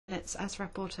minutes as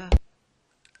rapporteur.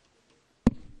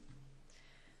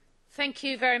 Thank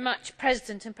you very much,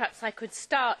 President, and perhaps I could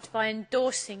start by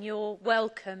endorsing your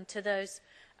welcome to those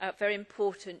very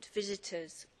important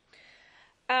visitors.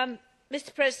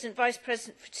 Mr. President, Vice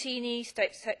President Frattini,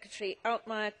 State Secretary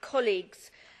Altmaier,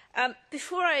 colleagues,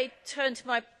 before I turn to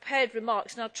my prepared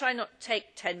remarks, and I'll try not to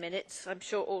take 10 minutes, I'm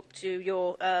sure all to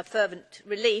your fervent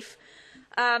relief,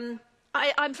 I'm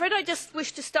afraid I just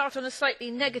wish to start on a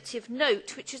slightly negative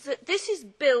note, which is that this is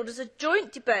billed as a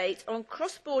joint debate on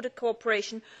cross-border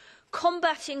cooperation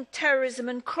combating terrorism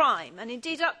and crime. And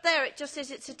indeed up there it just says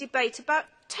it's a debate about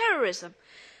terrorism.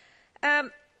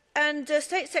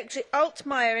 State Secretary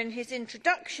Altmaier in his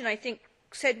introduction, I think,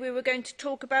 said we were going to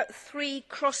talk about 3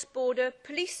 cross-border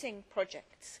policing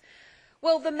projects.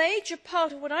 Well, the major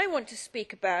part of what I want to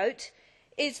speak about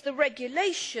is the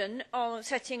regulation on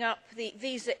setting up the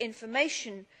visa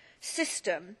information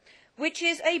system, which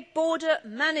is a border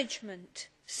management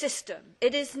system.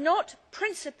 It is not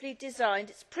principally designed,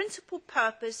 its principal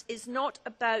purpose is not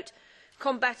about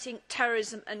combating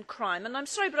terrorism and crime. And I'm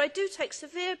sorry, but I do take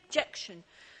severe objection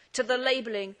to the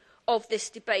labelling of this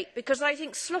debate, because I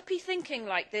think sloppy thinking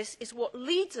like this is what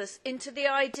leads us into the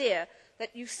idea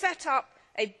that you set up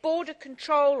a border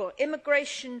control or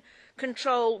immigration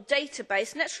control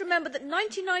database. And let's remember that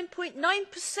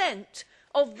 99.9%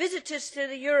 of visitors to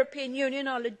the European Union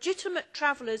are legitimate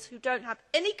travellers who don't have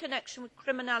any connection with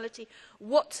criminality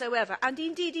whatsoever, and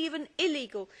indeed even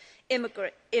illegal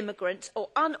immigrants or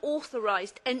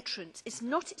unauthorised entrants. It's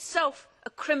not itself a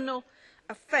criminal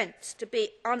offence to be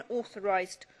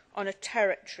unauthorised on a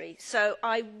territory. So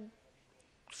I'm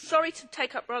sorry to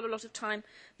take up rather a lot of time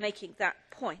making that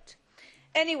point.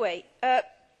 Anyway,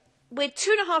 we're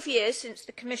 2.5 years since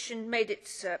the Commission made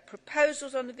its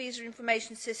proposals on the visa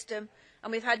information system,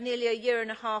 and we've had nearly 1.5 years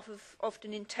of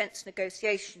often intense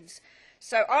negotiations.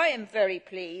 So I am very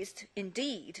pleased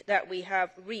indeed that we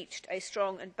have reached a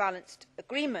strong and balanced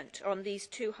agreement on these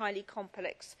 2 highly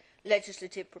complex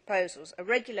legislative proposals, a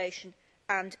regulation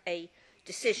and a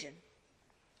decision.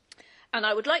 And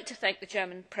I would like to thank the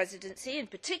German presidency, in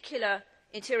particular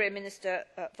Interior Minister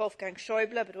Wolfgang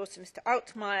Schäuble, but also Mr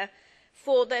Altmaier,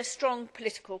 for their strong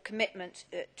political commitment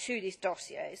to these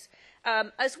dossiers,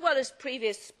 as well as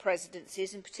previous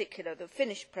presidencies, in particular the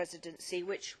Finnish presidency,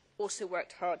 which also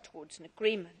worked hard towards an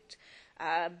agreement.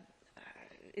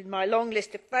 In my long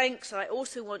list of thanks, I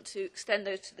also want to extend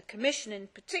those to the Commission, in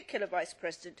particular Vice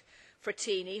President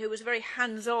Frattini, who was very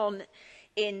hands-on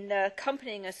in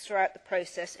accompanying us throughout the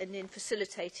process and in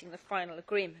facilitating the final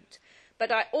agreement.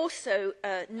 But I also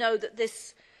know that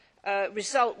this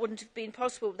result wouldn't have been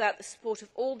possible without the support of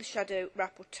all the shadow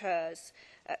rapporteurs,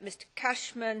 Mr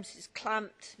Cashman, Mrs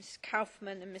Clampt, Mrs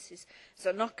Kaufmann and Mrs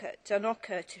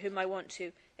Zanoka, to whom I want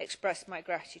to express my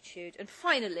gratitude. And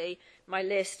finally,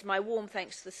 my warm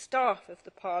thanks to the staff of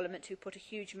the Parliament, who put a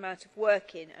huge amount of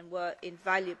work in and were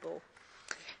invaluable.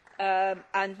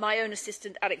 And my own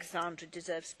assistant Alexandra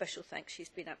deserves special thanks. She's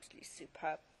been absolutely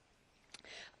superb.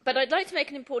 But I'd like to make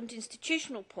an important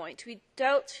institutional point. We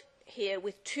dealt here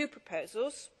with 2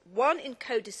 proposals, one in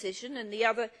codecision and the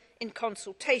other in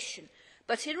consultation.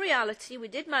 But in reality, we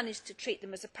did manage to treat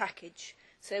them as a package.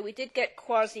 So we did get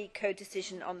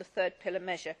quasi-codecision on the 3rd pillar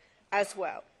measure as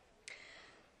well.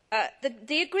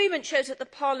 The agreement shows that the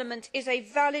Parliament is a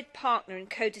valid partner in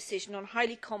codecision on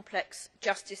highly complex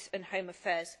justice and home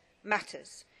affairs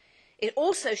matters. It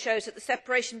also shows that the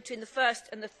separation between the 1st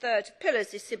and the 3rd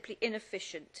pillars is simply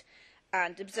inefficient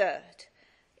and absurd.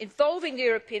 Involving the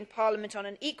European Parliament on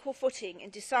an equal footing in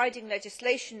deciding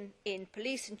legislation in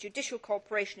police and judicial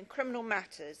cooperation in criminal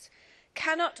matters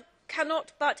cannot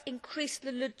but increase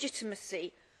the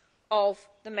legitimacy of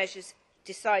the measures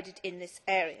decided in this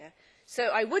area. So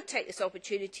I would take this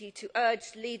opportunity to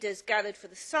urge leaders gathered for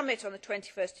the summit on the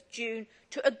 21st of June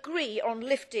to agree on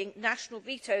lifting national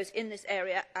vetoes in this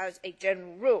area as a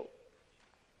general rule.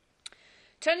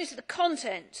 Turning to the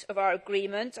content of our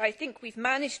agreement, I think we've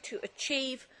managed to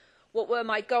achieve what were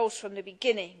my goals from the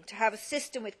beginning, to have a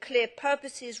system with clear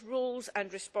purposes, rules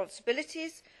and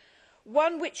responsibilities,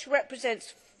 one which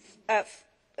represents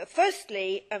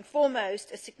firstly and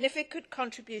foremost a significant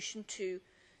contribution to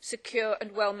secure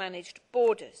and well-managed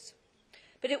borders.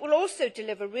 But it will also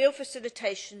deliver real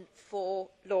facilitation for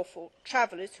lawful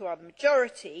travellers, who are the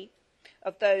majority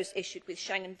of those issued with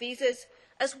Schengen visas,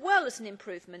 as well as an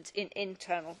improvement in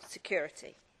internal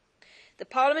security. The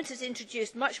Parliament has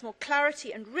introduced much more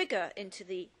clarity and rigour into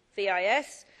the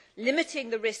VIS, limiting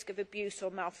the risk of abuse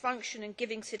or malfunction and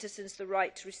giving citizens the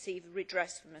right to receive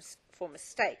redress for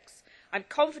mistakes. I am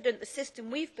confident the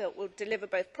system we have built will deliver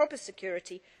both proper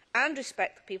security and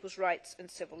respect for people's rights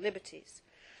and civil liberties.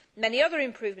 Many other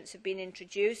improvements have been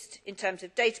introduced in terms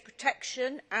of data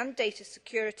protection and data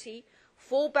security,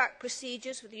 fallback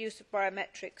procedures for the use of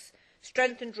biometrics,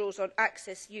 strengthened rules on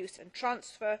access, use and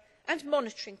transfer, and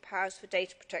monitoring powers for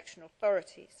data protection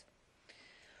authorities.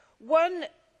 One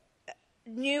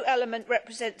new element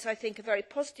represents, I think, a very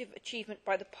positive achievement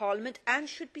by the Parliament and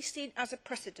should be seen as a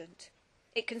precedent.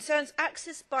 It concerns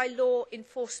access by law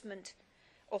enforcement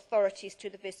authorities to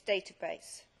the VIS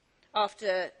database.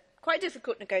 After quite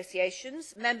difficult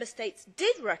negotiations, Member States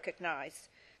did recognise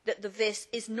that the VIS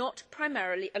is not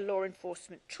primarily a law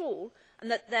enforcement tool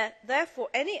and that therefore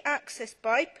any access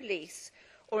by police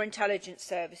or intelligence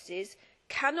services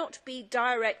cannot be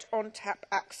direct on-tap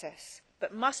access,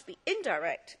 but must be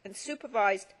indirect and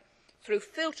supervised through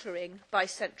filtering by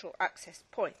central access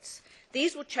points.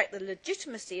 These will check the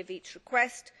legitimacy of each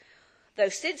request, though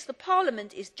since the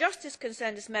Parliament is just as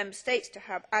concerned as Member States to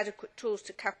have adequate tools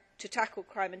to tackle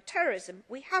crime and terrorism,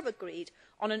 we have agreed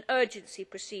on an urgency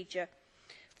procedure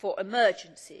for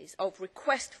emergencies of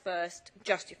request first,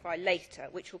 justify later,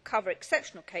 which will cover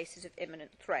exceptional cases of imminent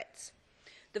threats.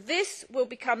 The VIS will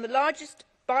become the largest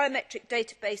biometric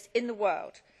database in the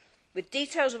world, with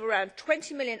details of around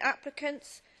 20 million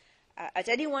applicants at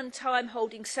any one time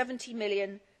holding 70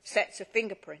 million sets of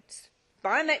fingerprints.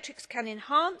 Biometrics can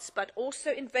enhance but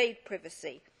also invade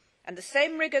privacy, and the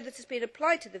same rigour that has been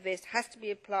applied to the VIS has to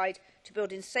be applied to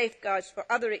build in safeguards for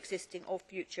other existing or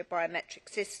future biometric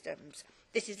systems.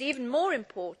 This is even more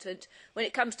important when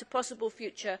it comes to possible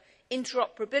future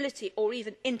interoperability or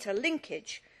even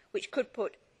interlinkage, which could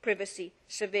put privacy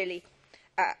severely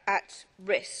at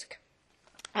risk,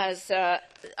 as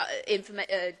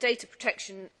data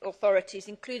protection authorities,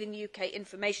 including the UK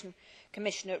Information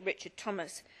Commissioner Richard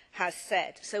Thomas, has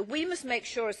said. So we must make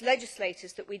sure as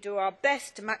legislators that we do our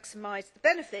best to maximise the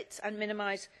benefits and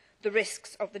minimise the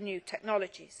risks of the new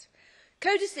technologies.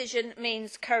 Codecision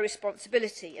means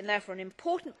co-responsibility, and therefore an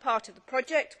important part of the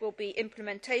project will be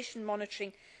implementation,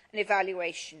 monitoring and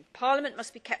evaluation. Parliament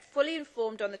must be kept fully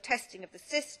informed on the testing of the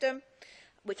system,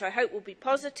 which I hope will be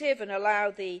positive and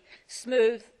allow the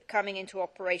smooth coming into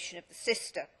operation of the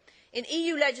system. In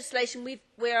EU legislation,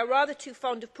 we are rather too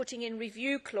fond of putting in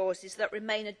review clauses that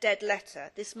remain a dead letter.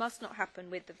 This must not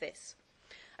happen with the VIS.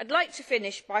 I would like to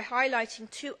finish by highlighting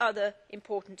two other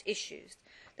important issues.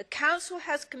 The Council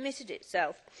has committed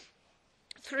itself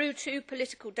through two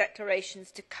political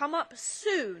declarations to come up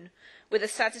soon with a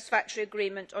satisfactory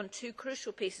agreement on two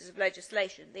crucial pieces of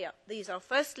legislation. These are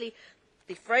firstly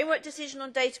the framework decision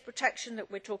on data protection that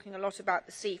we are talking a lot about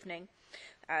this evening,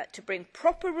 to bring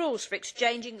proper rules for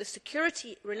exchanging the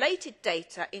security related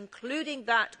data, including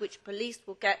that which police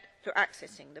will get through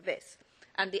accessing the VIS.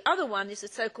 And the other one is the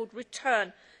so-called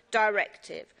return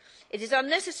directive. It is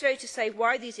unnecessary to say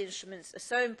why these instruments are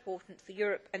so important for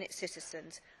Europe and its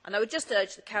citizens, and I would just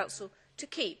urge the Council to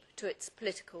keep to its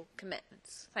political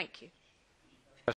commitments. Thank you.